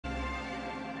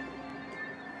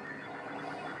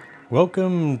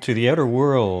Welcome to the Outer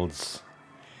Worlds.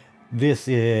 This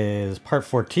is part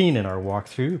 14 in our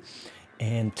walkthrough,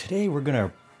 and today we're going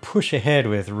to push ahead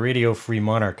with Radio Free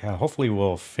Monarch. Hopefully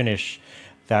we'll finish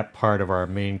that part of our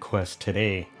main quest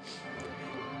today.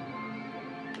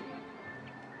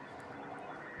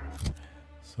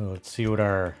 So let's see what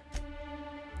our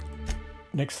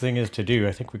next thing is to do.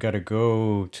 I think we got to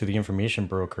go to the information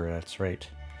broker, that's right.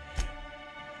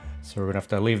 So we're going to have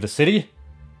to leave the city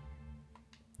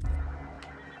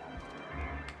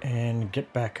and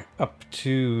get back up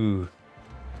to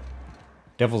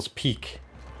Devil's Peak.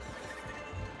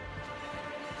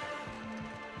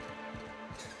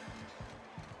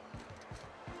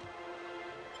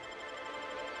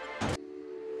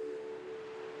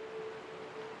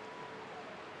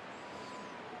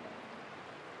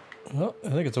 Well, I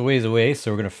think it's a ways away,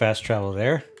 so we're going to fast travel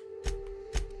there.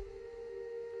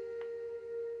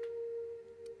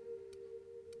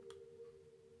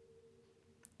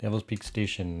 Devil's Peak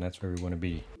Station, that's where we want to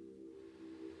be.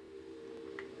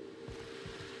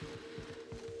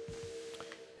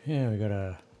 Yeah, we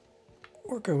gotta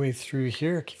work our way through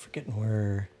here. I keep forgetting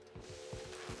where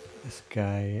this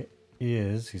guy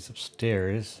is. He's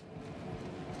upstairs,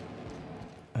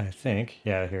 I think.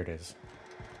 Yeah, here it is.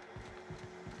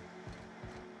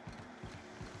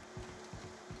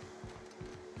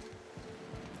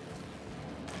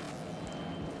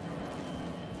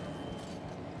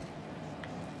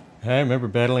 I remember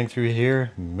battling through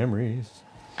here. Memories.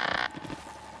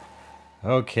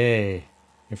 Okay.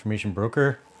 Information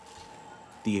broker.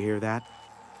 Do you hear that?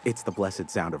 It's the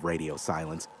blessed sound of radio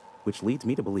silence, which leads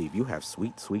me to believe you have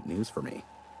sweet, sweet news for me.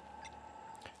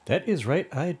 That is right,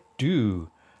 I do.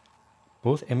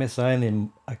 Both MSI and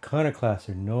the Iconoclast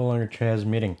are no longer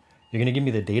transmitting. You're going to give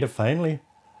me the data finally?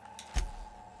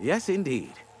 Yes,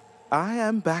 indeed. I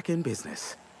am back in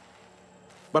business.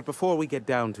 But before we get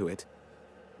down to it,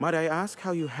 might I ask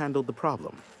how you handled the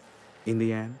problem in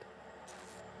the end?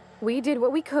 We did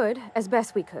what we could, as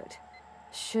best we could.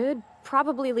 Should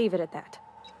probably leave it at that.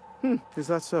 Is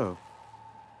that so?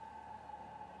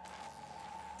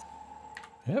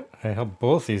 Yep, I helped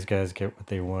both these guys get what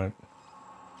they want.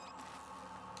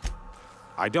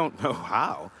 I don't know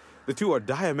how. The two are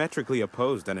diametrically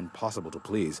opposed and impossible to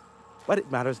please. But it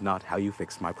matters not how you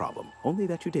fixed my problem, only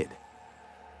that you did.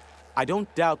 I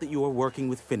don't doubt that you are working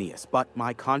with Phineas, but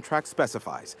my contract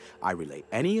specifies I relay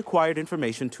any acquired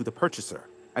information to the purchaser,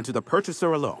 and to the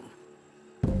purchaser alone.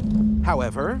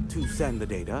 However, to send the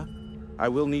data, I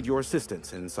will need your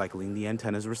assistance in cycling the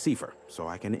antenna's receiver, so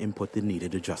I can input the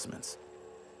needed adjustments.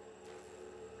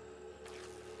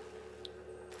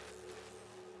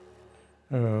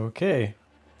 Okay.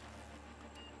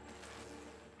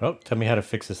 Well, tell me how to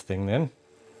fix this thing then.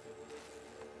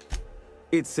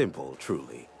 It's simple,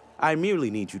 truly. I merely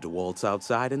need you to waltz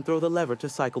outside and throw the lever to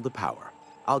cycle the power.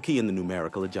 I'll key in the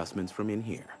numerical adjustments from in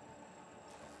here.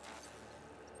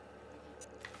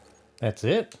 That's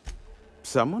it?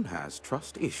 Someone has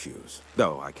trust issues,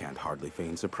 though I can't hardly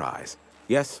feign surprise.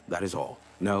 Yes, that is all.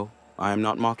 No, I am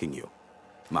not mocking you.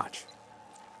 Much.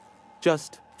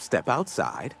 Just step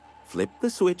outside, flip the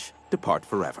switch, depart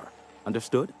forever.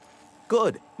 Understood?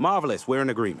 Good. Marvelous. We're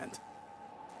in agreement.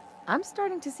 I'm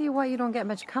starting to see why you don't get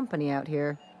much company out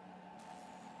here.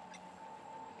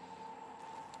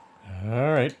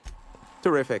 All right.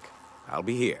 Terrific. I'll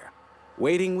be here,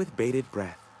 waiting with bated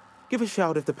breath. Give a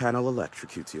shout if the panel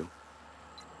electrocutes you.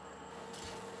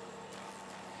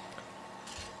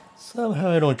 Somehow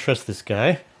I don't trust this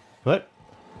guy, but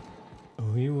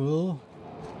we will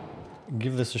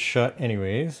give this a shot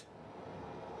anyways.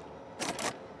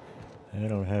 I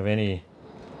don't have any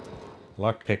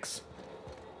lockpicks.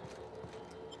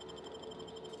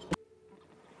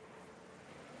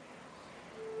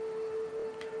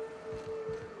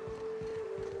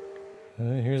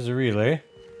 Here's the relay.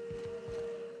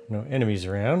 No enemies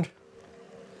around.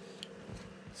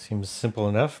 Seems simple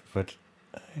enough, but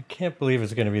I can't believe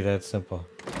it's going to be that simple.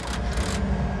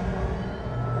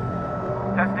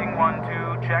 Testing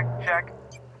 1, 2, check, check.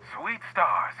 Sweet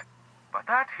stars. But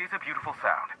that is a beautiful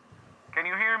sound. Can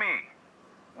you hear me?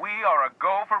 We are a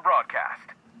go for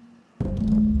broadcast.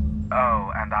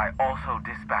 Oh, and I also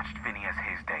dispatched Phineas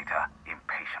his data.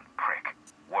 Impatient prick.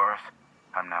 Worse,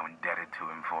 I'm now indebted to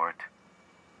him for it.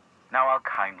 Now I'll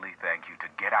kindly thank you to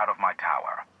get out of my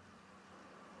tower.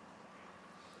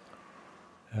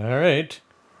 All right.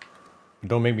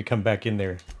 Don't make me come back in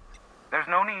there. There's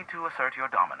no need to assert your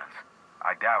dominance.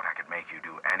 I doubt I could make you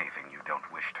do anything you don't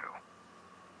wish to.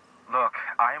 Look,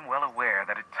 I am well aware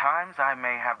that at times I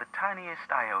may have the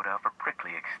tiniest iota of a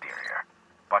prickly exterior,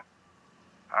 but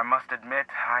I must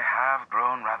admit I have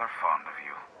grown rather fond of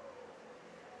you.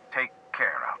 Take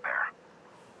care out there.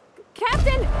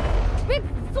 Captain! Big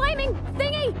flaming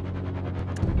thingy!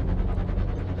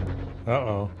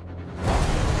 Uh-oh.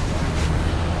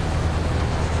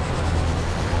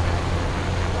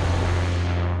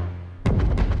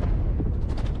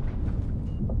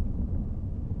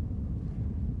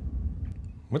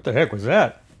 What the heck was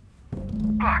that?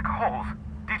 Black holes.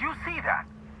 Did you see that?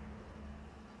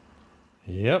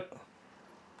 Yep.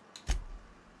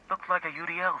 Looks like a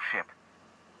UDL ship.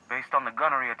 Based on the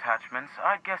gunnery attachments,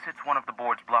 I'd guess it's one of the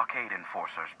board's blockade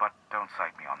enforcers, but don't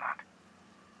cite me on that.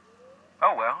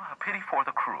 Oh well, a pity for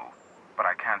the crew, but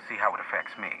I can't see how it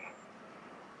affects me.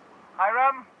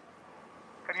 Hiram?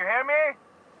 Can you hear me?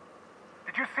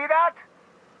 Did you see that?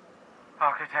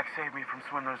 Architect saved me from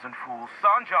swindlers and fools.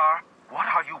 Sanjar, what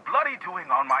are you bloody doing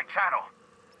on my channel?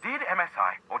 Did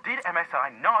MSI or did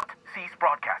MSI not cease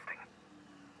broadcasting?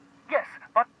 Yes,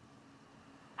 but...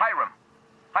 Hiram,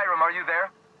 are you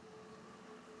there?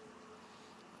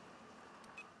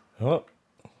 Oh,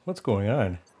 what's going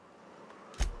on?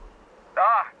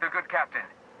 Ah, the good captain.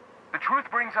 The truth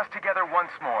brings us together once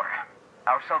more.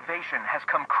 Our salvation has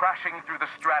come crashing through the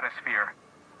stratosphere.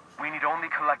 We need only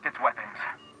collect its weapons.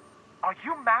 Are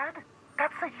you mad?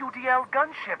 That's a UDL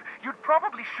gunship. You'd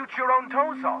probably shoot your own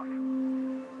toes off.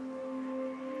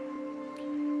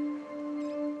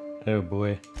 Oh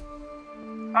boy.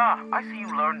 Ah, I see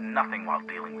you learned nothing while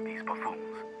dealing with these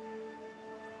buffoons.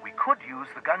 We could use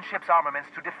the gunship's armaments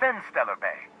to defend Stellar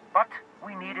Bay, but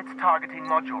we need its targeting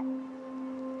module.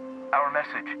 Our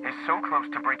message is so close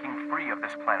to breaking free of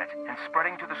this planet and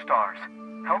spreading to the stars.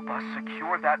 Help us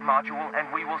secure that module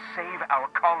and we will save our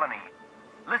colony.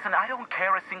 Listen, I don't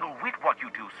care a single whit what you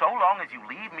do, so long as you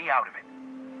leave me out of it.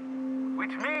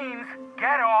 Which means,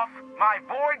 get off my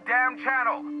void damn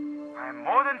channel. I'm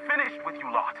more than finished with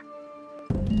you lot.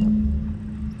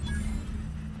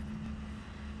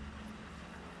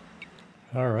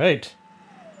 All right.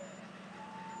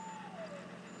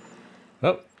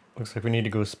 Oh, looks like we need to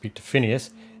go speak to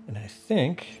Phineas. And I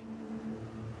think...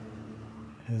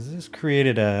 has this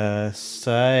created a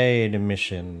side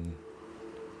mission?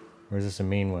 Or is this a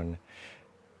main one?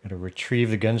 Gotta retrieve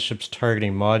the gunship's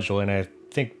targeting module, and I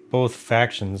think both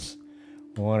factions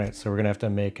want it, so we're gonna have to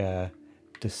make a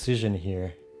decision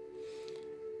here.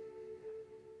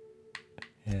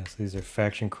 Yeah, so these are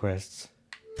faction quests.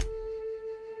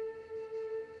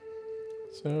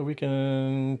 So we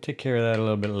can take care of that a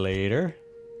little bit later.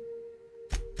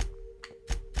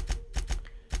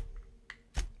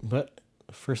 But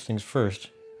first things first,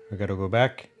 we gotta go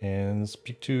back and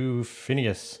speak to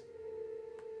Phineas.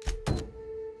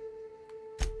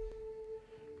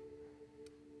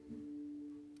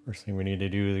 First thing we need to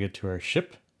do is get to our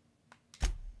ship.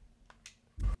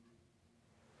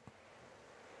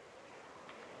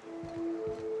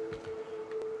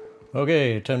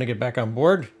 Okay, time to get back on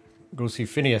board. Go see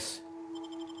Phineas.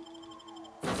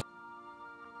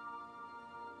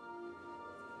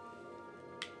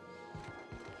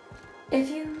 If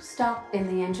you stop in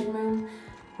the engine room,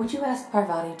 would you ask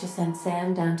Parvati to send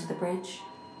Sam down to the bridge?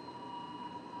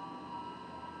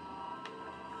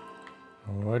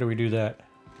 Why do we do that?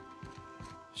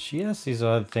 She asks these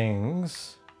odd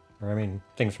things, or I mean,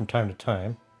 things from time to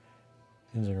time.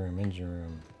 Engine room, engine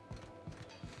room.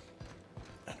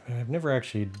 I've never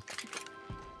actually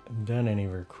done any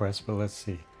requests, but let's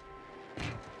see.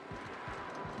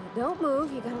 Don't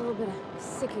move, you got a little bit of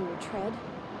sick in your tread.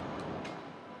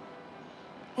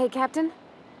 Hey, Captain.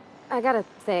 I got a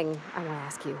thing I want to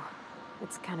ask you.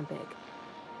 It's kind of big.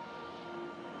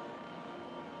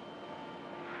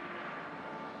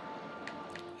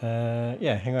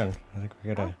 Yeah, hang on. I think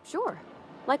we gotta... Oh, sure.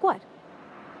 Like what?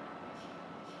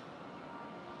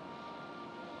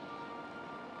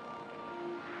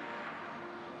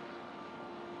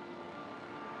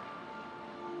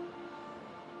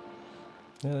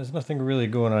 Yeah, there's nothing really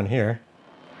going on here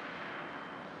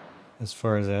as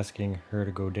far as asking her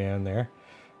to go down there.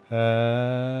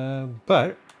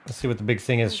 But let's see what the big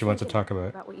thing is she wants to talk about.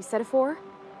 About what you said it for?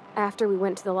 After we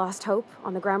went to the Lost Hope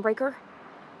on the Groundbreaker?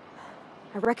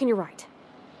 I reckon you're right.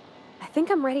 I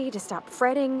think I'm ready to stop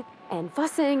fretting and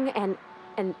fussing and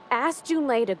ask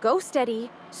Junlei to go steady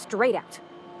straight out.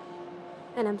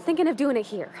 And I'm thinking of doing it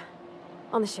here,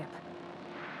 on the ship.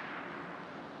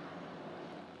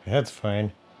 That's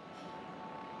fine.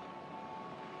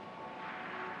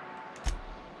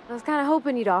 I was kind of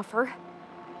hoping you'd offer.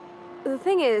 The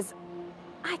thing is,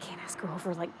 I can't ask her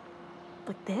over like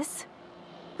this.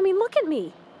 I mean, look at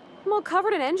me. I'm all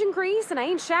covered in engine grease and I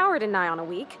ain't showered in nigh on a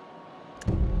week.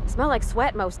 I smell like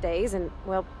sweat most days and,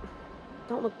 well,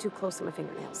 don't look too close at my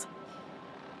fingernails.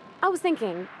 I was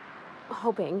thinking,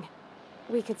 hoping,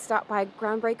 we could stop by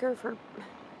Groundbreaker for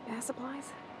bath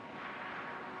supplies?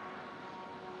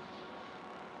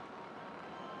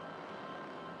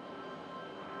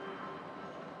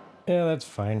 Yeah, that's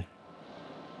fine.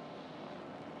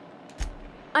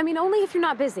 I mean, only if you're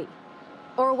not busy.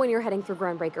 Or when you're heading through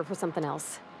Groundbreaker for something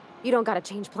else. You don't gotta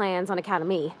change plans on account of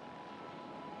me.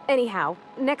 Anyhow,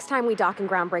 next time we dock in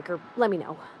Groundbreaker, let me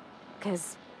know.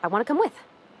 'Cause I want to come with.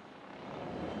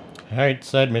 Alright,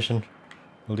 side mission.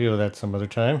 We'll deal with that some other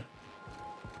time.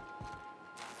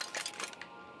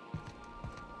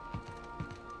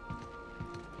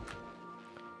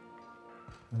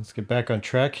 Let's get back on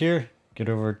track here. Get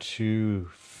over to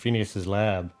Phineas's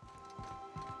lab.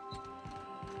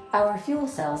 Our fuel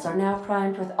cells are now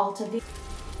primed with Alta V.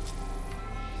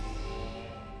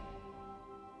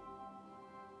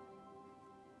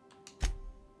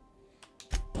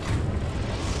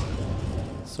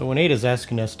 So when Ada's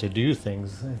asking us to do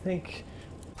things, I think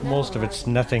most of it's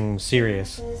nothing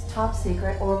serious. This is top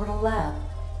secret orbital lab.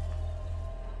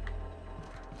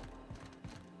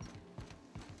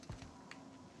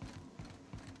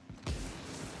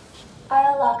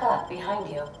 I'll lock up behind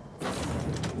you.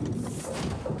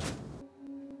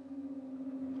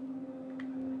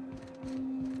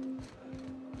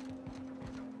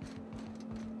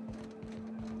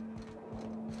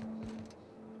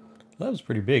 That was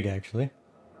pretty big, actually.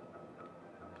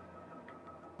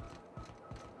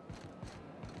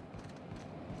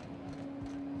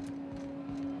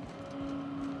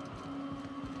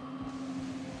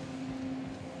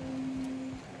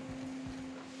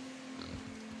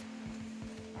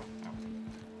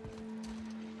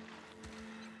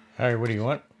 Alright, what do you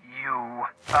want?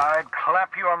 I'd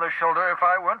clap you on the shoulder if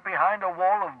I weren't behind a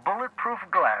wall of bulletproof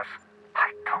glass. I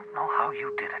don't know how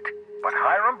you did it, but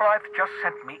Hiram Blythe just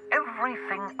sent me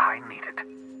everything I needed.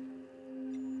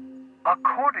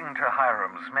 According to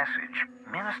Hiram's message,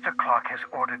 Minister Clark has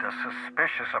ordered a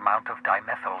suspicious amount of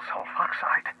dimethyl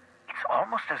sulfoxide. It's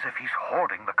almost as if he's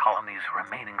hoarding the colony's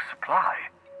remaining supply.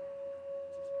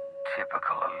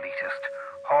 Typical elitist,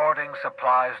 hoarding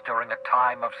supplies during a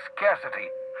time of scarcity.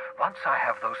 Once I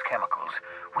have those chemicals,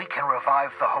 we can revive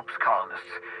the Hope's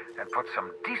colonists and put some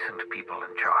decent people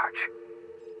in charge.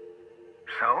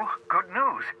 So, good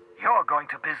news. You're going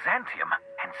to Byzantium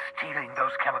and stealing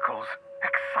those chemicals.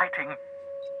 Exciting.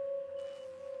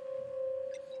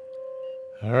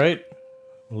 Alright,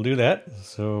 we'll do that.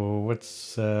 So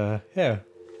what's, yeah.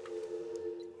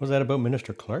 What was that about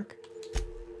Minister Clark?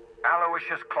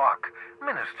 Aloysius Clark,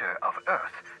 Minister of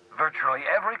Earth. Virtually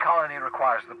every colony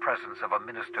requires the presence of a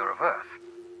Minister of Earth.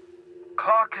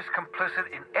 Clark is complicit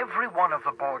in every one of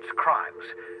the board's crimes.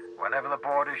 Whenever the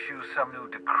board issues some new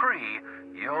decree,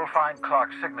 you'll find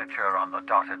Clark's signature on the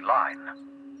dotted line.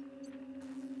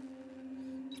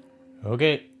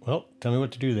 Okay, well, tell me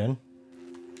what to do then.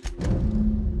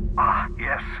 Ah,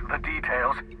 yes, the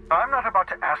details. I'm not about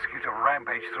to ask you to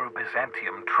rampage through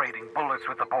Byzantium trading bullets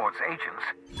with the board's agents.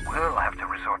 We'll have to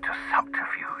resort to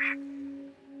subterfuge.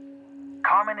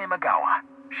 Carmen Imagawa.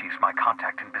 She's my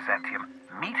contact in Byzantium.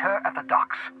 Meet her at the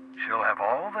docks. She'll have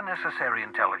all the necessary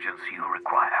intelligence you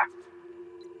require.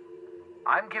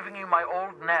 I'm giving you my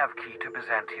old nav key to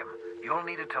Byzantium. You'll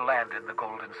need it to land in the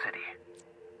Golden City.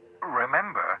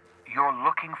 Remember, you're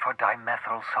looking for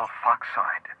dimethyl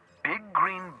sulfoxide. Big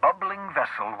green bubbling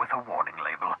vessel with a warning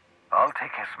label. I'll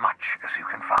take as much as you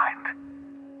can find.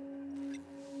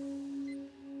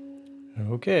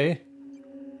 Okay.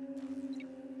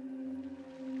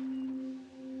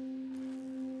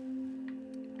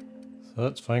 So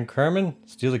let's find Carmen,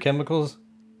 steal the chemicals.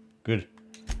 Good.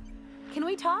 Can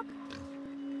we talk?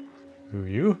 Who are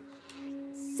you?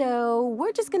 So,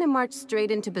 we're just gonna march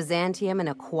straight into Byzantium and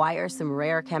acquire some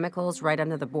rare chemicals right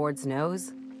under the board's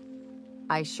nose?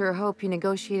 I sure hope you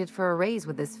negotiated for a raise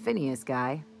with this Phineas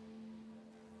guy.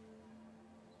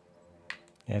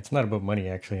 Yeah, it's not about money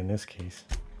actually in this case.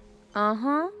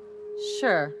 Uh-huh.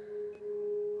 Sure.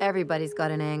 Everybody's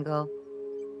got an angle.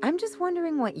 I'm just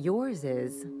wondering what yours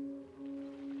is.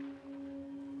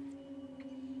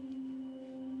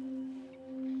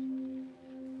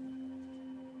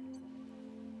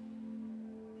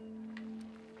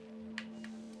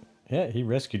 Yeah, he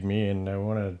rescued me and I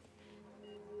want to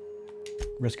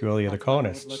rescue all the other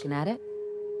colonists. Looking at it.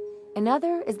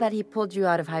 Another is that he pulled you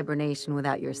out of hibernation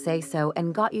without your say-so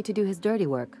and got you to do his dirty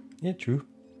work. Yeah, true.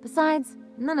 Besides,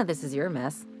 none of this is your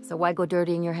mess, so why go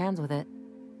dirtying your hands with it?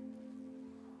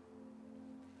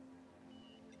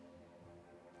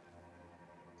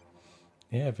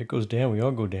 Yeah, if it goes down, we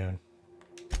all go down.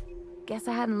 Guess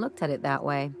I hadn't looked at it that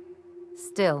way.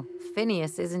 Still,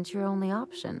 Phineas isn't your only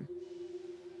option.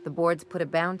 The board's put a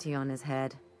bounty on his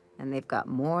head, and they've got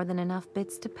more than enough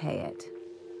bits to pay it.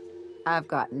 I've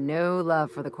got no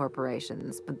love for the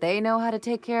corporations, but they know how to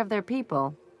take care of their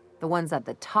people. The ones at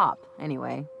the top,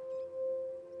 anyway.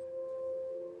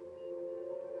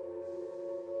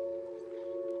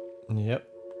 Yep.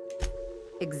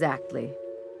 Exactly.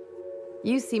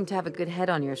 You seem to have a good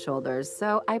head on your shoulders,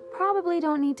 so I probably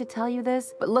don't need to tell you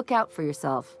this, but look out for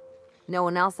yourself. No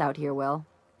one else out here will.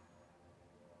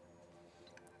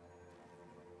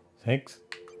 Thanks.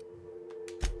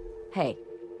 Hey,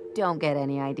 don't get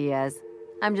any ideas.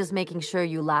 I'm just making sure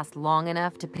you last long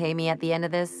enough to pay me at the end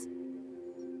of this.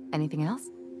 Anything else?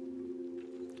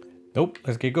 Nope,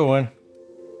 let's get going.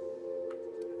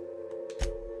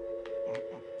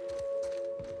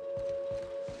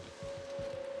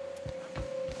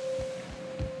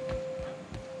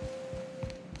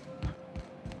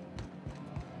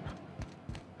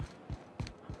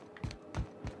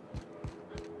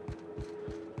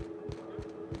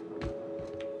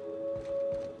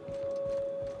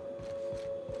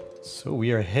 So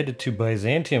we are headed to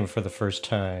Byzantium for the first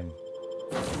time.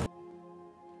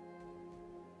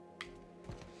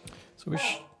 So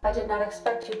I did not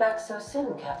expect you back so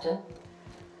soon, Captain.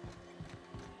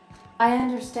 I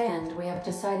understand we have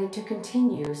decided to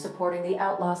continue supporting the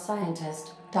outlaw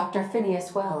scientist, Dr.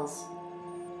 Phineas Wells.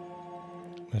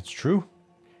 That's true.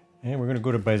 And we're going to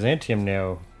go to Byzantium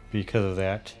now because of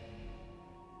that.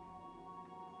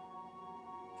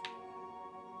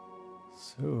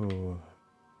 So,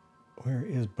 where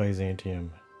is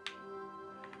Byzantium?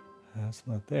 That's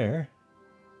not there.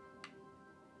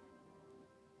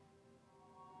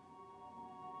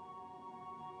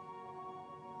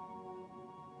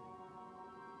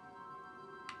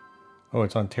 Oh,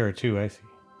 it's on Terra 2, I see.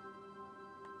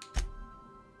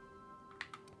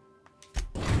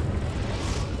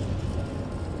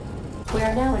 We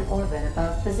are now in orbit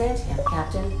above Byzantium,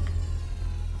 Captain.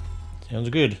 Sounds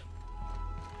good.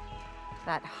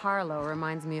 That Harlow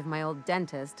reminds me of my old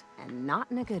dentist, and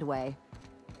not in a good way.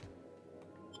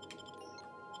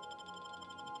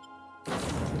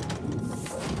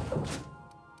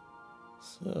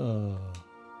 So,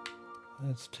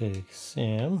 let's take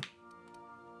Sam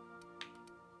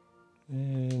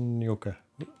and Yoka.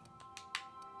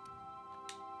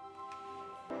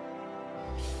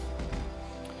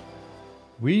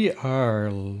 We are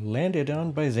landed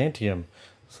on Byzantium.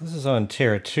 So this is on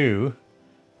Terra 2.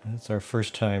 That's our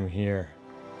first time here.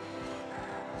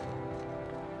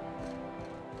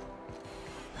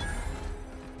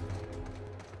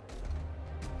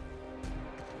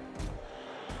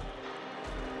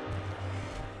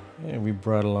 And we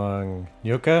brought along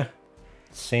Yoka,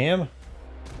 Sam,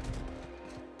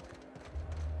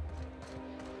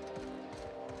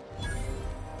 a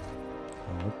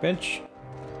workbench.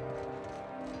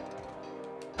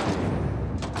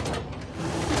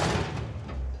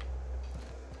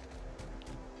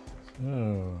 So,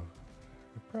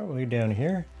 we're probably down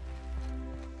here.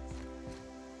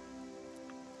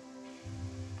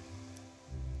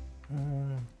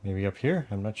 Maybe up here?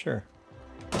 I'm not sure.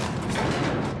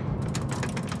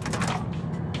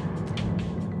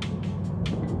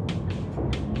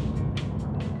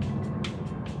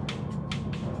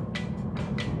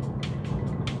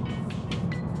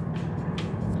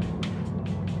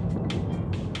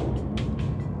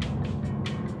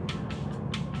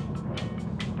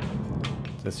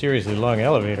 It's a seriously long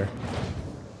elevator.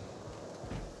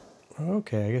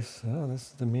 Okay, I guess this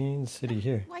is the main city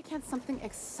here. Why can't something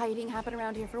exciting happen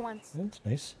around here for once? That's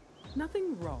nice.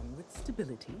 Nothing wrong with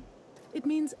stability. It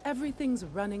means everything's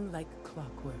running like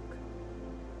clockwork.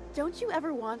 Don't you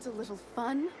ever want a little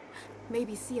fun?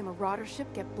 Maybe see a marauder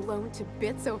ship get blown to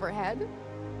bits overhead?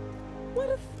 What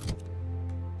if...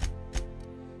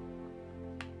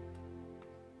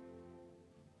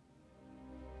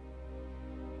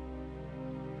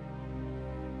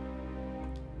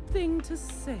 thing to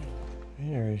say.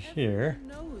 We're here.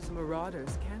 Everyone knows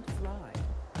marauders can't fly.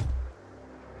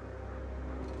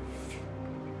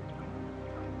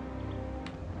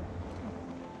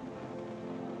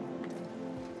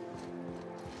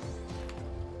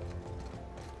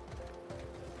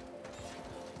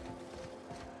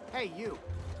 Hey, you.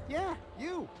 Yeah,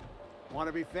 you. Want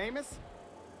to be famous?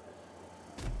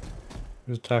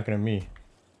 Who's talking to me?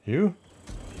 You?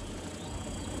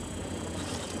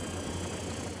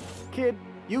 Kid,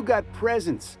 you got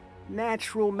presence.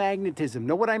 Natural magnetism.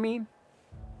 Know what I mean?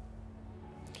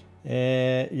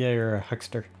 Yeah, you're a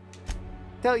huckster.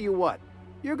 Tell you what,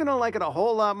 you're gonna like it a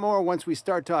whole lot more once we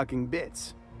start talking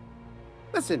bits.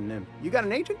 Listen, you got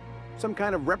an agent? Some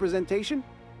kind of representation?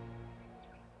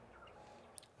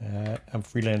 I'm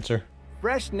freelancer.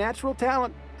 Fresh, natural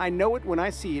talent. I know it when I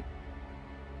see it.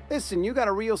 Listen, you got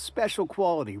a real special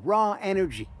quality, raw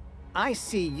energy. I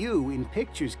see you in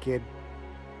pictures, kid.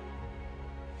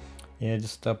 Yeah,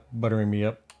 just stop buttering me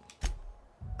up.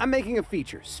 I'm making a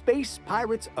feature, Space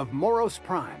Pirates of Moros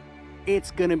Prime.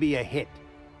 It's gonna be a hit.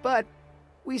 But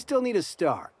we still need a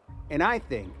star. And I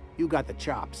think you got the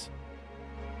chops.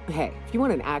 Hey, if you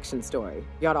want an action story,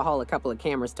 you ought to haul a couple of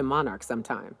cameras to Monarch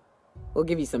sometime. We'll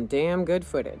give you some damn good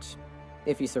footage.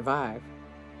 If you survive.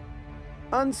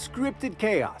 Unscripted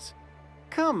chaos.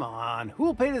 Come on,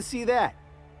 who'll pay to see that?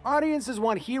 Audiences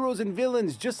want heroes and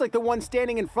villains just like the one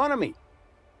standing in front of me.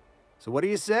 So what do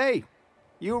you say?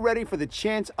 You ready for the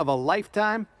chance of a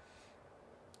lifetime?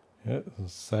 Yeah,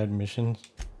 side missions.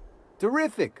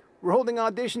 Terrific. We're holding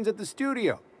auditions at the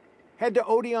studio. Head to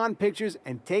Odeon Pictures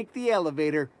and take the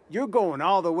elevator. You're going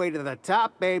all the way to the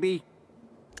top, baby.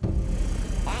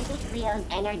 Anti-Trio's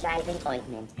energizing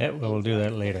ointment. Yeah, well, we'll do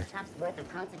that later. Cups worth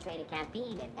of concentrated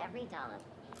caffeine in every dollop.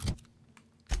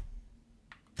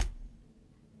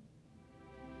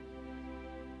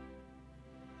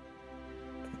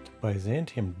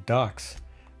 Byzantium docks.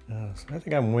 So I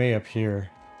think I'm way up here.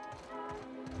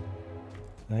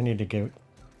 I need to get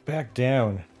back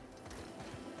down.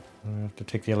 I have to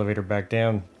take the elevator back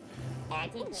down.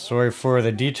 Sorry for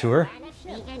the detour.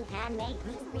 Vegan, handmade,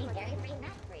 gluten-free, dairy-free,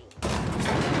 nut-free.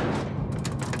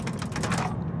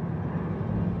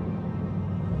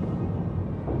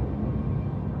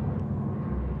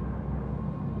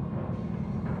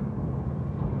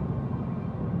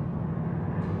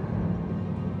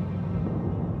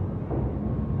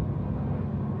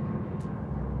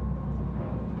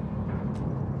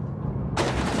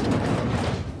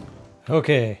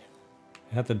 Okay,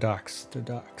 at the docks,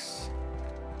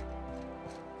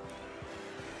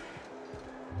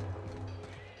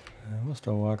 I must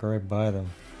have walked right by them.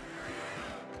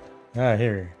 Ah,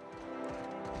 here.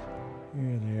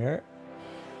 Here they are.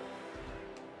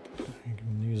 I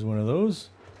can use one of those.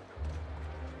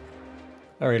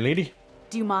 All right, lady.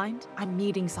 Do you mind? I'm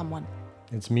meeting someone.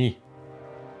 It's me.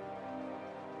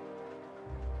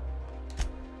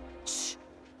 Shh.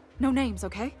 No names,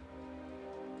 okay?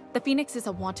 The Phoenix is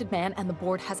a wanted man, and the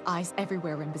board has eyes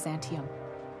everywhere in Byzantium.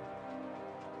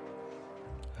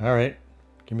 All right.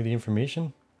 Give me the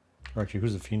information. Or actually,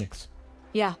 who's the Phoenix?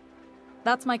 Yeah.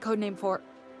 That's my codename for...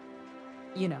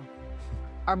 you know,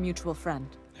 our mutual friend.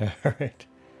 All right.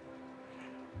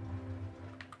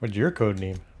 What's your code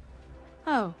name?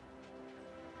 Oh.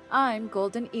 I'm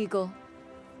Golden Eagle.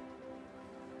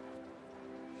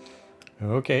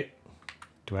 Okay.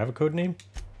 Do I have a code name?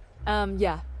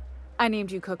 Yeah. I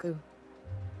named you Cuckoo.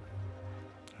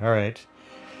 All right.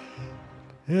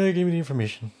 Yeah, give me the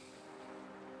information.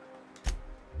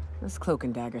 This cloak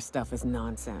and dagger stuff is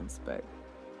nonsense, but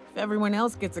if everyone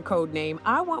else gets a code name,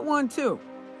 I want one too.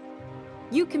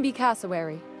 You can be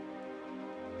Cassowary.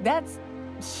 That's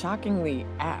shockingly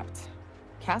apt.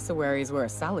 Cassowaries were a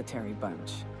solitary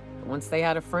bunch. But once they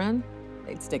had a friend,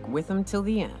 they'd stick with them till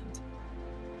the end.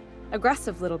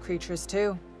 Aggressive little creatures,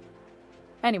 too.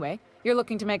 Anyway, you're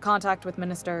looking to make contact with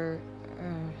Minister...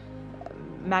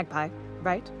 Magpie,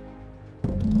 right?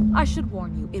 I should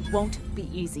warn you, it won't be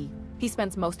easy. He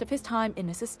spends most of his time in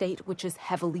his estate, which is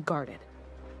heavily guarded.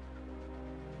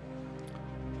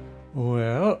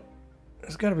 Well,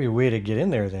 there's got to be a way to get in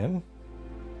there then.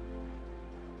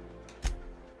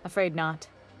 Afraid not.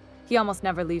 He almost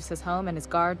never leaves his home, and his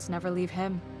guards never leave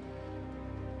him.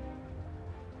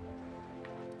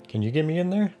 Can you get me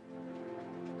in there?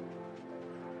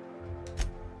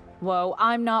 Whoa,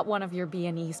 I'm not one of your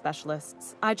B&E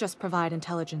specialists. I just provide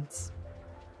intelligence.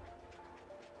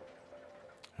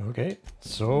 Okay,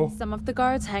 so... Some of the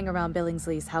guards hang around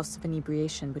Billingsley's House of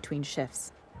Inebriation between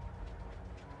shifts.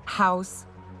 House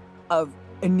of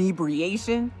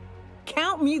Inebriation?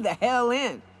 Count me the hell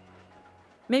in!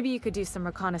 Maybe you could do some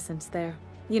reconnaissance there.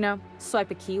 You know,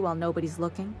 swipe a key while nobody's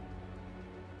looking.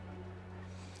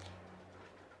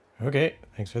 Okay,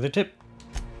 thanks for the tip.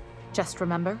 Just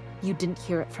remember, you didn't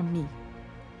hear it from me.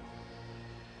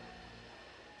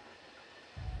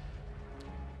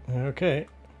 Okay,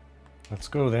 let's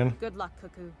go then. Good luck,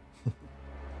 Cuckoo.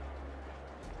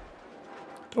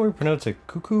 Don't we pronounce it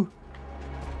cuckoo?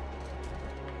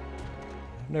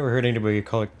 I've never heard anybody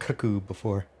call it cuckoo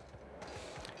before.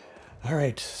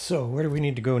 Alright, so where do we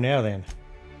need to go now then?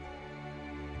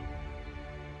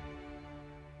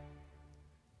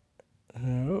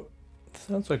 Oh,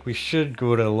 sounds like we should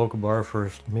go to a local bar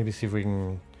first. Maybe see if we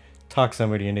can talk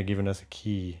somebody into giving us a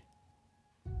key.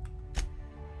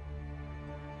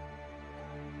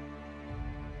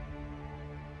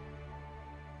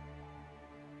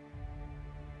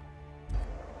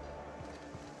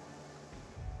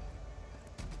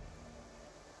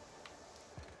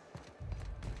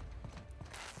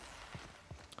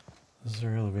 Is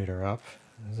there an elevator up?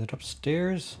 Is it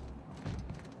upstairs?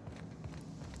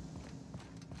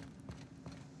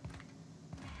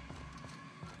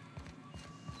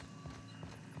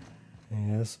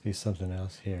 Yeah, this will be something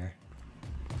else here.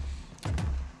 So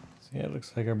yeah, it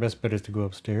looks like our best bet is to go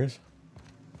upstairs.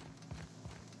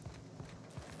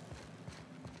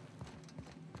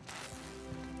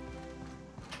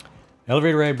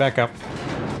 Elevator ride back up.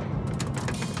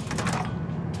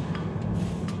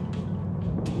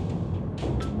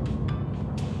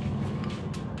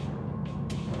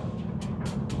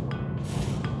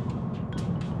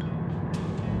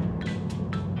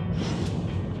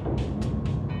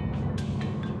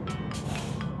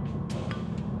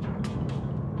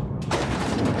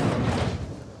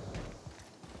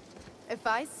 If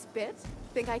I spit,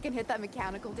 think I can hit that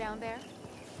mechanical down there?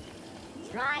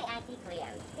 Try anti-Cleo.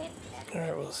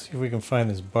 Alright, we'll see if we can find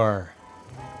this bar.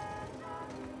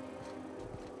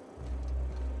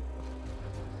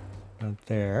 Not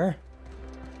there.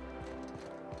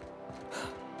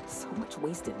 So much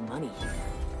wasted money.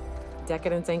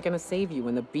 Decadence ain't gonna save you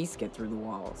when the beasts get through the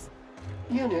walls.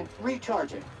 Unit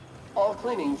recharging. All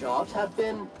cleaning jobs have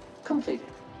been completed.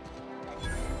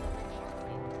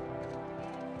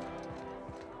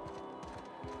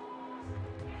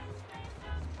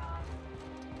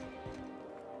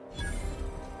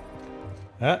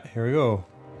 Ah, here we go.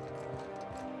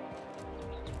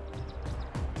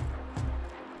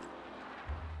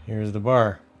 Here's the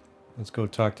bar. Let's go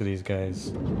talk to these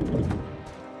guys.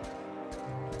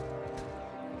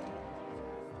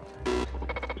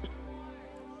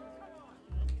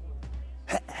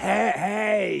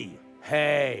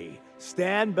 Hey,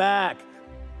 stand back,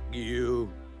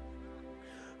 you.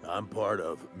 I'm part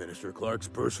of Minister Clark's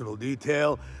personal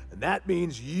detail, and that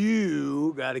means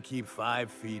you gotta keep 5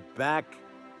 feet back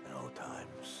at all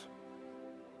times.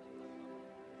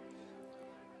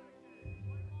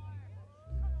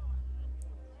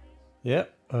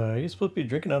 Yep, you supposed to be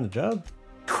drinking on the job?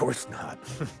 Of course not.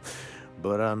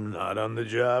 But I'm not on the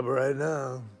job right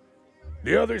now.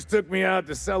 The others took me out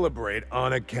to celebrate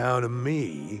on account of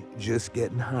me just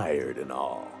getting hired and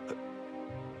all.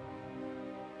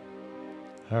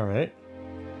 All right.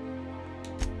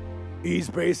 He's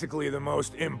basically the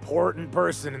most important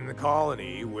person in the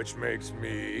colony, which makes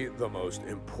me the most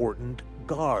important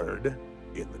guard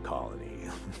in the colony.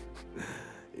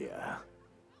 Yeah.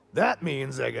 That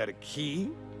means I got a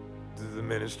key to the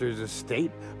minister's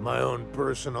estate, my own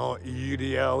personal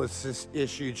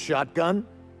UDL-issued shotgun.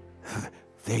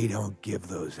 They don't give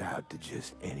those out to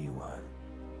just anyone.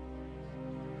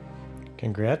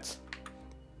 Congrats.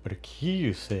 But a key,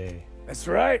 you say? That's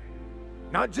right.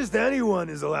 Not just anyone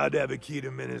is allowed to have a key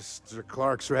to Minister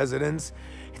Clark's residence.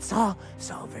 It's all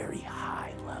so very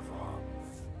high level.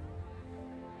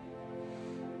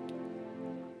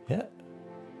 Yeah.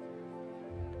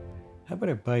 How about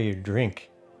I buy you a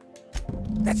drink?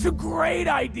 That's a great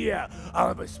idea! I'll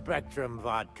have a Spectrum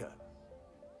vodka.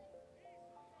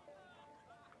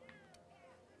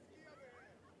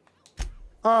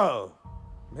 Oh,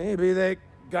 maybe they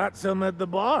got some at the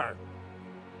bar.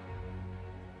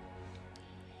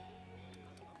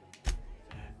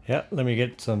 Yeah, let me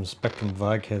get some Spectrum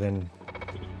vodka then.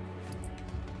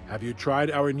 Have you tried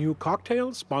our new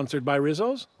cocktail sponsored by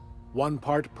Rizzo's? 1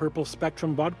 part purple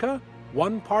Spectrum vodka,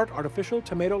 1 part artificial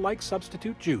tomato-like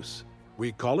substitute juice.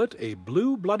 We call it a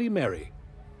Blue Bloody Mary.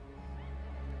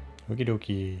 Okie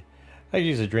dokie. I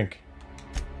use a drink.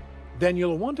 Then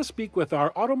you'll want to speak with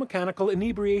our auto-mechanical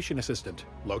inebriation assistant,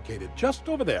 located just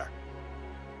over there.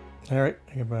 All right,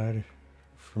 I can buy it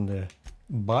from the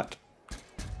bot.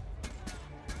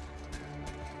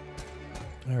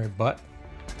 All right, bot.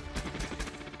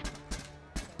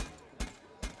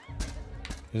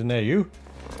 Isn't that you?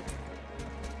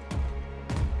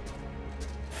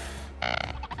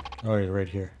 Oh, he's right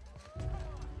here.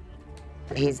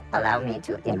 Please allow me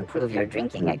to improve your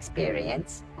drinking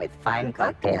experience with fine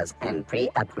cocktails and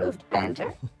pre-approved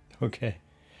banter. Okay.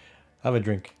 Have a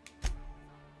drink.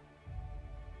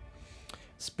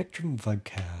 Spectrum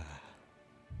vodka.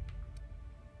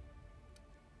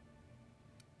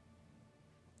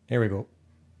 Here we go.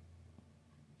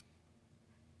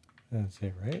 That's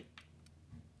it, right?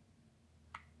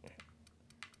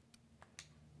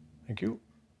 Thank you.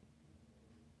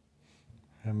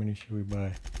 How many should we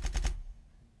buy?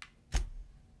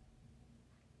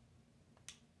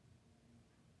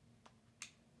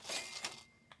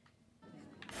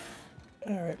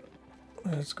 All right,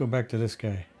 let's go back to this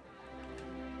guy.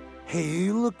 Hey,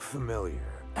 you look familiar.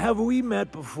 Have we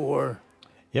met before?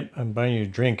 Yep, I'm buying you a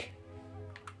drink.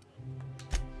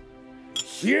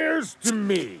 Cheers to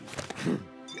me.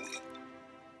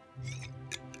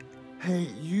 Hey,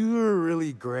 you're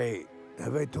really great.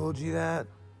 Have I told you that?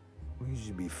 We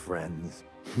should be friends.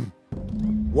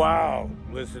 Wow,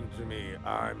 listen to me.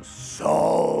 I'm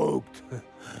soaked.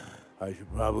 I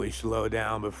should probably slow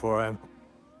down before I'm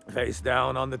face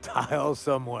down on the tile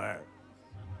somewhere.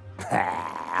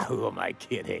 Who am I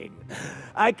kidding?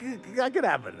 I could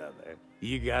have another.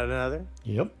 You got another?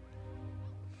 Yep.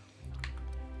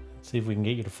 Let's see if we can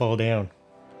get you to fall down.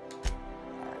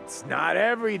 It's not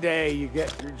every day you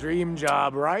get your dream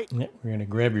job, right? Yeah, we're gonna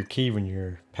grab your key when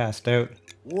you're passed out.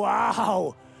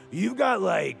 Wow, you've got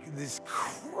like this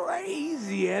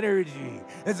crazy energy.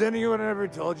 Has anyone ever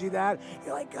told you that?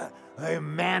 You're like a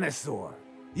manosaur.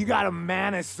 You got a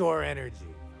manosaur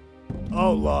energy.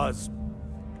 Oh, Laws.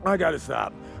 I gotta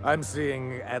stop. I'm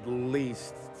seeing at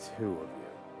least 2 of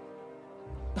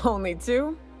you. Only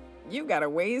 2? You got a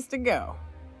ways to go.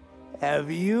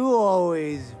 Have you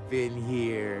always been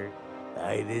here?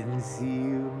 I didn't see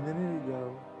you a minute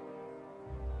ago.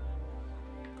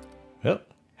 Well,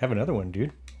 have another one,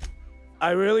 dude.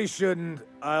 I really shouldn't.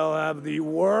 I'll have the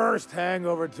worst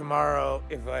hangover tomorrow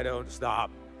if I don't stop.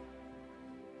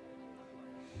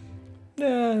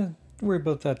 Nah, worry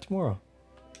about that tomorrow.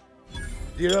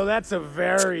 You know, that's a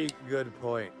very good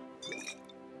point.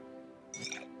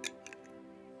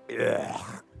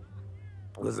 Ugh.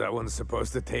 Was that one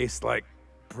supposed to taste like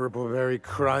purple berry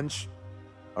crunch?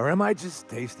 Or am I just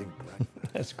tasting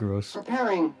breakfast? That's gross.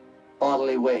 Preparing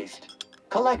bodily waste.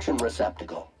 Collection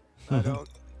receptacle. I don't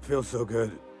feel so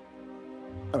good.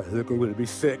 I think I'm gonna be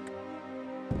sick.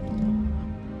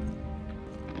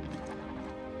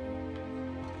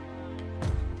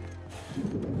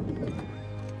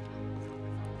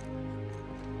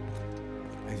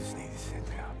 I just need to sit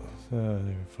down. So,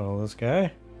 follow this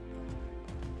guy.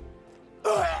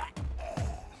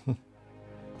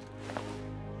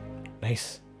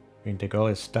 Nice. We can take all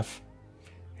his stuff,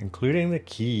 including the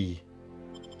key.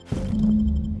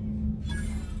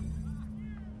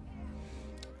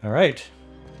 All right.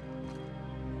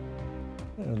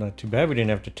 Well, not too bad we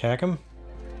didn't have to attack him.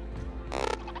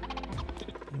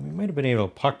 We might have been able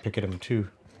to pockpicket him too.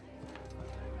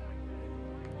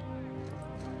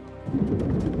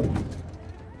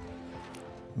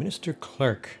 Minister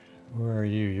Clark, where are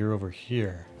you? You're over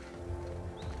here.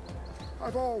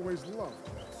 I've always loved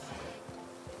this.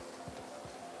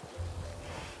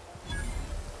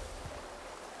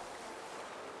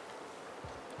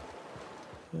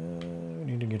 We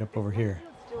need to get up over here.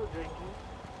 Still drinking?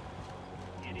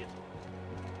 Idiot.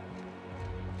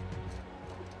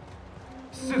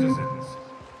 Citizens,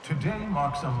 today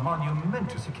marks a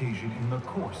monumentous occasion in the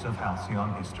course of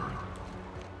Halcyon history.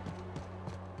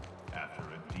 After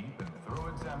a deep and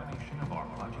thorough examination of our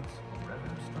project's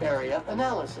revenue streams... Area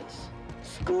analysis.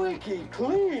 Squeaky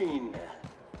clean.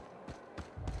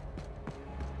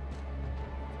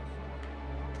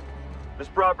 This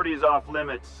property is off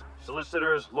limits.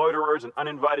 Solicitors, loiterers, and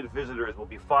uninvited visitors will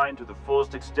be fined to the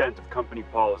fullest extent of company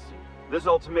policy. This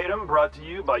ultimatum brought to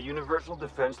you by Universal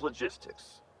Defense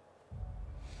Logistics.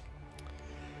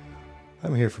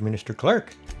 I'm here for Minister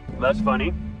Clark. That's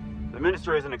funny. The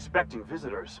minister isn't expecting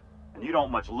visitors, and you don't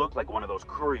much look like one of those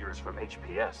couriers from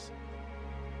HPS.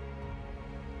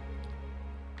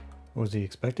 Was he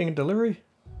expecting a delivery?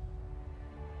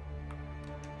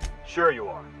 Sure you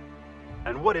are.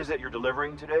 And what is it you're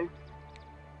delivering today?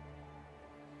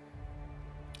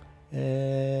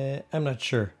 I'm not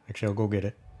sure. Actually, I'll go get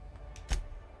it.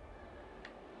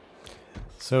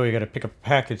 So we got to pick up a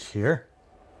package here.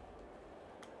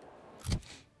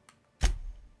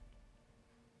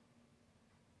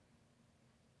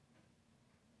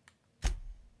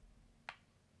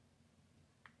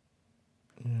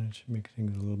 It should make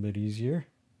things a little bit easier.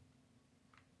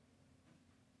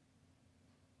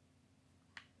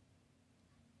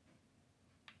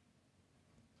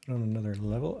 On another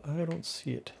level, I don't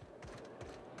see it.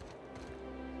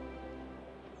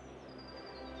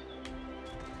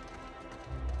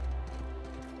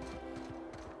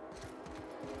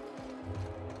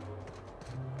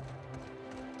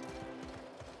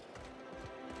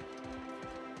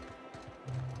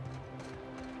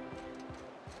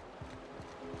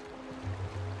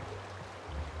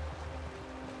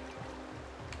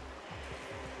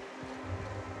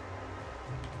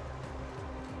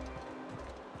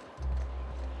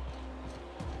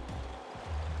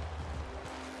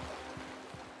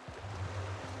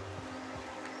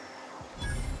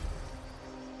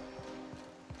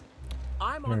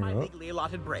 I'm on my legally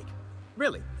allotted break.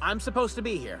 Really, I'm supposed to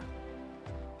be here.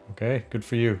 Okay, good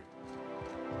for you.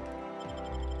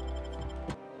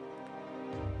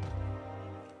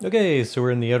 Okay, so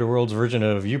we're in the Outer Worlds version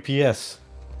of UPS.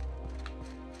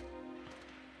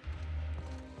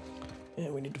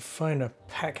 find a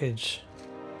package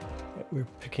that we're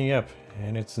picking up,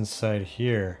 and it's inside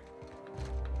here.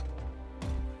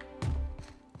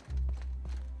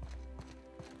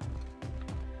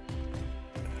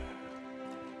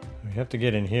 We have to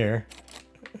get in here.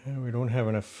 We don't have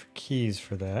enough keys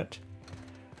for that,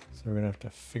 so we're gonna have to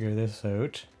figure this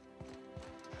out.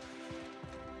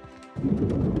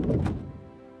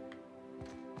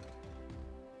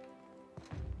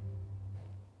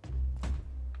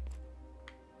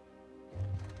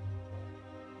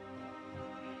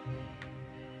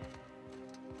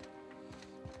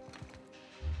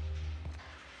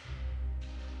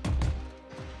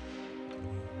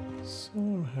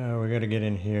 Somehow we gotta get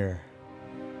in here.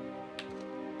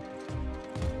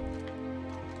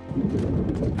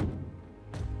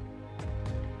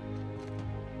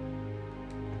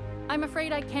 I'm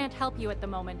afraid I can't help you at the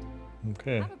moment.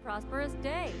 Okay. Have a prosperous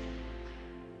day.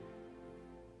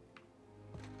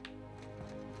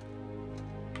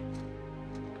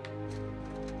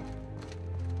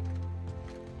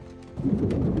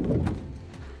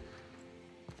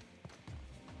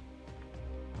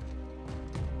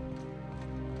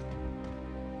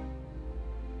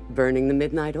 Burning the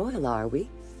midnight oil, are we?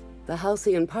 The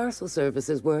Halcyon Parcel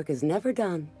Service's work is never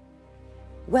done.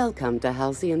 Welcome to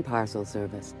Halcyon Parcel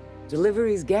Service.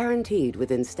 Deliveries guaranteed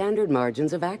within standard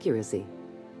margins of accuracy.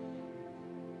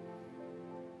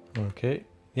 Okay.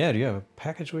 Yeah, do you have a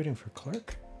package waiting for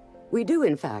Clark? We do,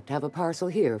 in fact, have a parcel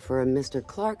here for a Mr.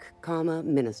 Clark,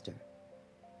 Minister.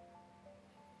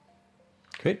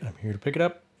 Great, I'm here to pick it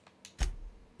up.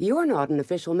 You're not an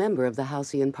official member of the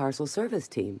Halcyon Parcel Service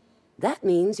team. That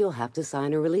means you'll have to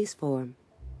sign a release form.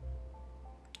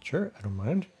 Sure, I don't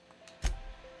mind.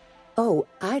 Oh,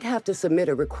 I'd have to submit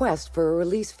a request for a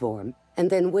release form, and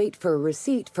then wait for a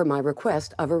receipt for my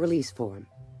request of a release form.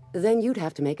 Then you'd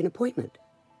have to make an appointment.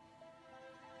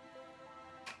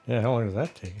 Yeah, how long does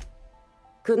that take?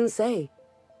 Couldn't say.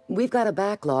 We've got a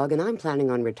backlog, and I'm planning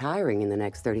on retiring in the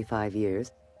next 35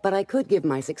 years, but I could give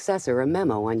my successor a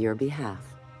memo on your behalf.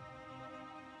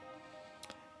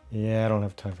 Yeah, I don't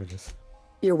have time for this.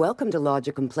 You're welcome to lodge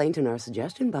a complaint in our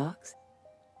suggestion box.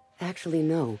 Actually,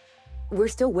 no. We're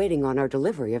still waiting on our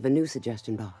delivery of a new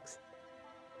suggestion box.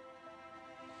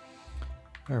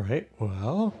 All right,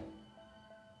 well,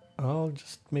 I'll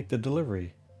just make the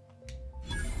delivery.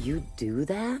 You do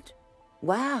that?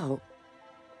 Wow.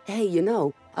 Hey, you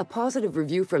know, a positive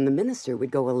review from the minister would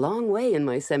go a long way in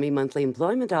my semi-monthly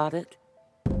employment audit.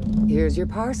 Here's your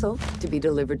parcel to be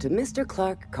delivered to Mr.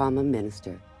 Clark,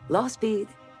 Minister. Law speed.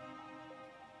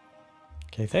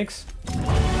 Okay, thanks.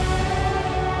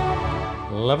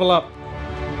 Level up.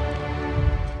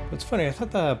 It's funny, I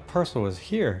thought the parcel was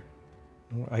here.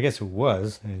 I guess it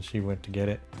was, and she went to get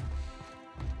it.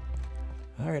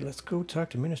 All right, let's go talk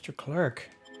to Minister Clark.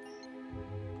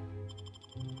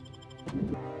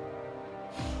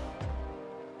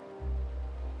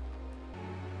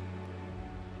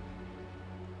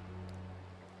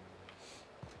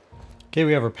 Okay,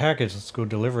 we have our package. Let's go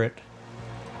deliver it.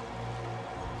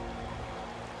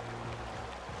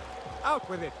 Out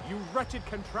with it, you wretched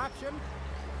contraption!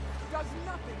 Does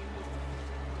nothing in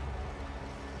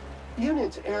this...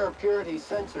 Unit's air purity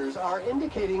sensors are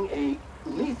indicating a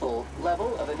lethal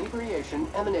level of inebriation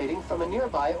emanating from a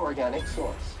nearby organic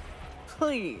source.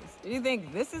 Please, do you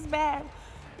think this is bad?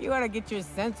 You ought to get your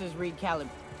sensors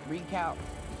recalc.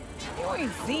 You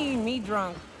ain't seen me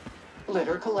drunk.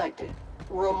 Litter collected.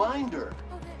 Reminder,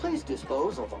 please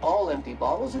dispose of all empty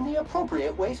bottles in the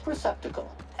appropriate waste receptacle,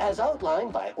 as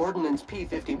outlined by Ordinance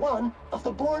P51 of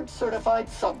the Board-Certified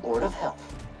Sub-Board of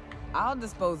Health. I'll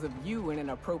dispose of you in an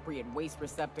appropriate waste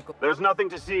receptacle. There's nothing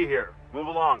to see here. Move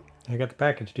along. I got the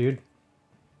package, dude.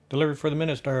 Delivered for the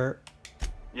minister.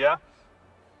 Yeah?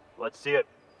 Let's see it.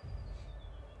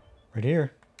 Right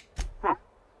here.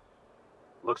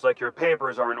 Looks like your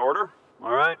papers are in order.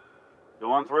 All right.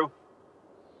 Go on through.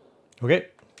 Okay.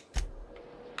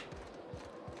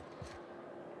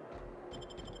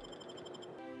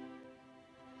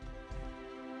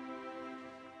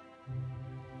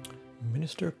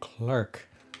 Minister Clark.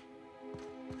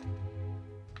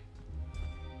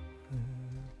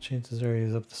 Chances are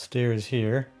he's up the stairs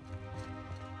here.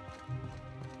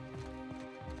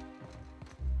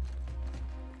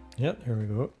 Yep, there we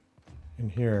go. In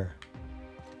here.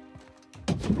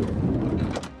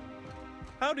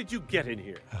 How did you get in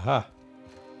here? Aha.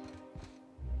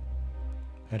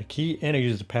 I had a key and I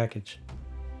used a package.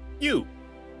 You're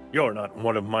not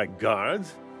one of my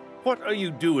guards. What are you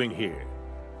doing here?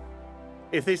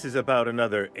 If this is about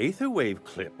another Aetherwave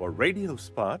clip or radio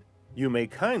spot, you may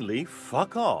kindly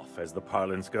fuck off, as the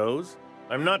parlance goes.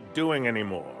 I'm not doing any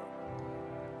more.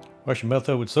 Wash your mouth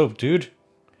out with soap, dude.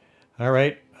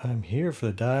 Alright, I'm here for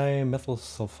the dimethyl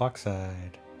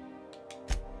sulfoxide.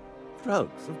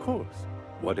 Drugs, of course.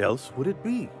 What else would it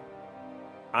be?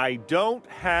 I don't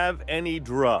have any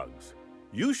drugs.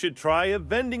 You should try a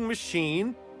vending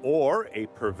machine or a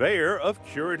purveyor of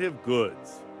curative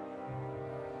goods.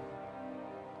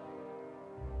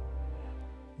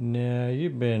 Nah,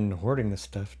 you've been hoarding this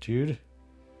stuff, dude.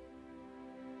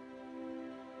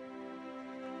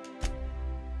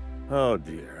 Oh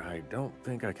dear, I don't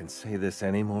think I can say this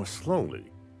any more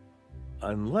slowly.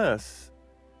 Unless...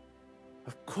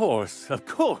 Of course,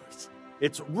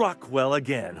 it's Rockwell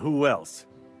again, who else?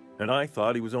 And I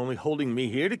thought he was only holding me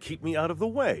here to keep me out of the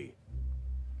way.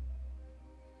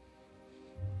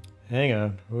 Hang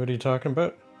on, what are you talking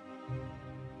about?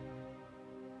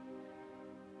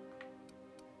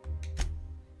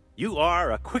 You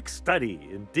are a quick study,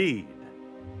 indeed.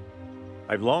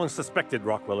 I've long suspected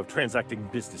Rockwell of transacting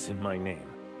business in my name,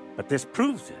 but this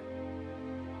proves it.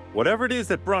 Whatever it is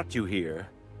that brought you here,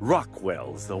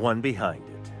 Rockwell's the one behind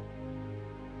it.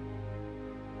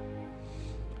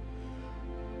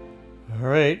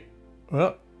 Alright,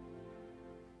 well,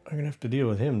 I'm gonna have to deal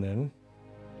with him then.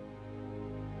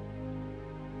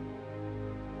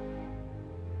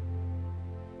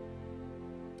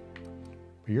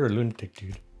 But you're a lunatic,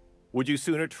 dude. Would you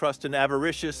sooner trust an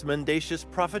avaricious, mendacious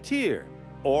profiteer?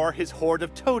 Or his horde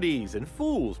of toadies and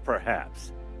fools,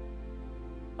 perhaps?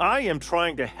 I am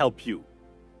trying to help you.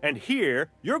 And here,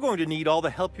 you're going to need all the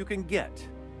help you can get.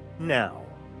 Now.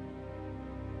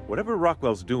 Whatever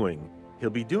Rockwell's doing, he'll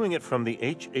be doing it from the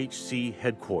HHC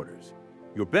headquarters.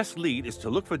 Your best lead is to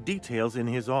look for details in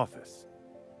his office.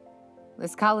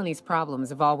 This colony's problems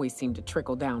have always seemed to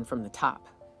trickle down from the top.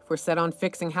 If we're set on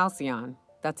fixing Halcyon,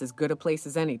 that's as good a place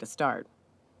as any to start.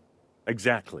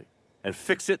 Exactly. And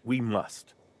fix it we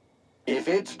must. If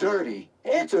it's dirty,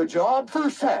 it's a job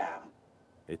for Sam.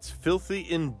 It's filthy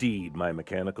indeed, my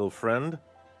mechanical friend.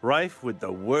 Rife with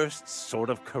the worst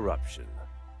sort of corruption.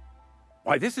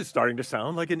 Why, this is starting to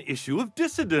sound like an issue of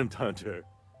Dissident Hunter.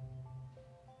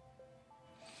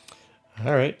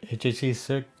 Alright,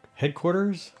 HHC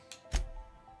headquarters?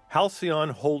 Halcyon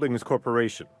Holdings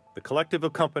Corporation, the collective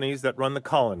of companies that run the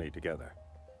colony together.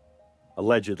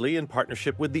 Allegedly in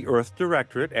partnership with the Earth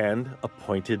Directorate and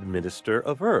appointed Minister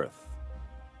of Earth.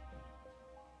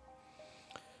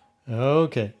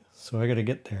 Okay, so I gotta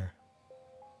get there.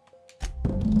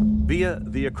 Via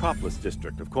the Acropolis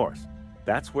District, of course.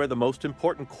 That's where the most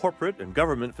important corporate and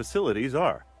government facilities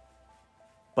are.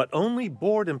 But only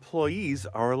board employees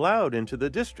are allowed into the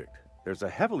district. There's a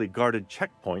heavily guarded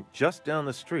checkpoint just down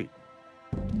the street.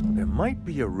 There might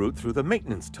be a route through the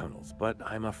maintenance tunnels, but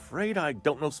I'm afraid I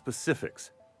don't know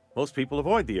specifics. Most people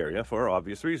avoid the area for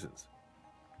obvious reasons.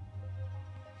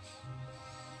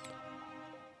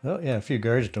 Well, yeah, a few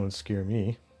guards don't scare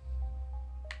me.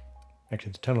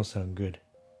 Actually, the tunnels sound good.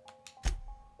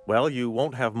 Well, you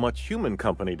won't have much human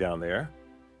company down there.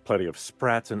 Plenty of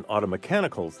sprats and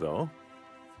automechanicals, though.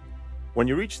 When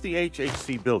you reach the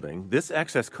HHC building, this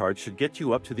access card should get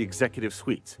you up to the executive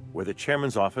suites, where the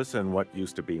chairman's office and what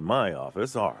used to be my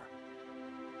office are.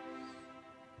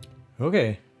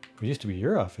 Okay, it used to be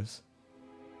your office.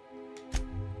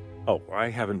 Oh, I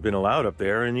haven't been allowed up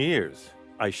there in years.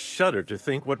 I shudder to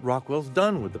think what Rockwell's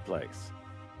done with the place.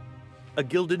 A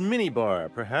gilded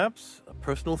minibar, perhaps? A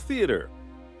personal theater.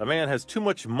 The man has too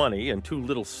much money and too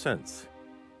little sense.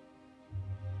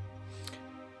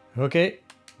 Okay.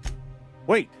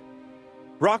 Wait!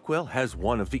 Rockwell has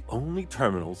one of the only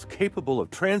terminals capable of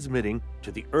transmitting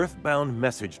to the Earthbound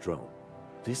message drone.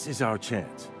 This is our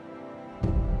chance.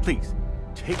 Please,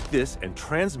 take this and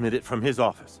transmit it from his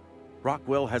office.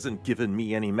 Rockwell hasn't given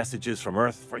me any messages from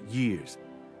Earth for years.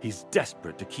 He's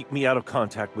desperate to keep me out of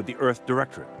contact with the Earth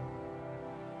Directorate.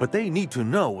 But they need to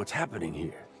know what's happening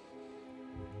here.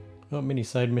 Well, mini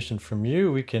side mission from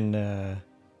you. We can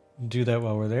do that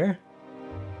while we're there.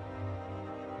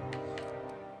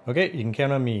 Okay, you can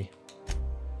count on me.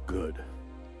 Good.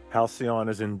 Halcyon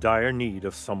is in dire need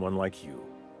of someone like you.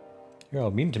 You're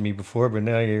all mean to me before, but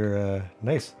now you're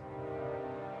nice.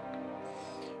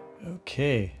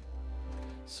 Okay.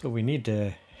 So we need to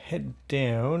head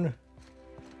down.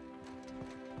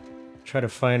 Try to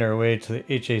find our way to the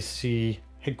HAC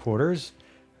headquarters.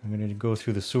 I'm going to go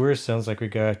through the sewers. Sounds like we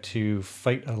got to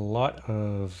fight a lot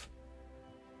of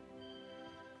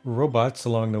robots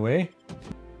along the way.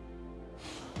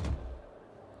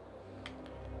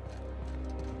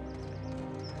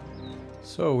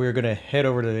 So we're going to head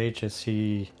over to the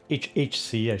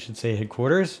HHC, I should say,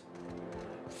 headquarters.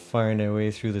 Find our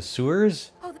way through the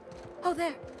sewers. Oh,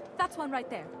 there. That's one right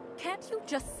there. Can't you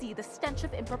just see the stench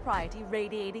of impropriety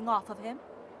radiating off of him?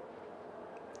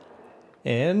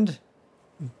 And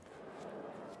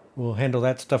we'll handle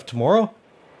that stuff tomorrow.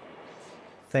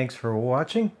 Thanks for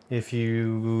watching. If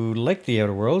you like The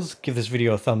Outer Worlds, give this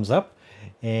video a thumbs up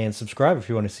and subscribe if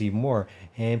you want to see more.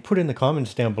 And put in the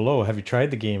comments down below, have you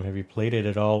tried the game? Have you played it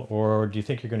at all? Or do you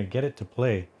think you're going to get it to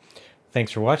play?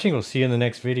 Thanks for watching. We'll see you in the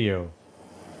next video.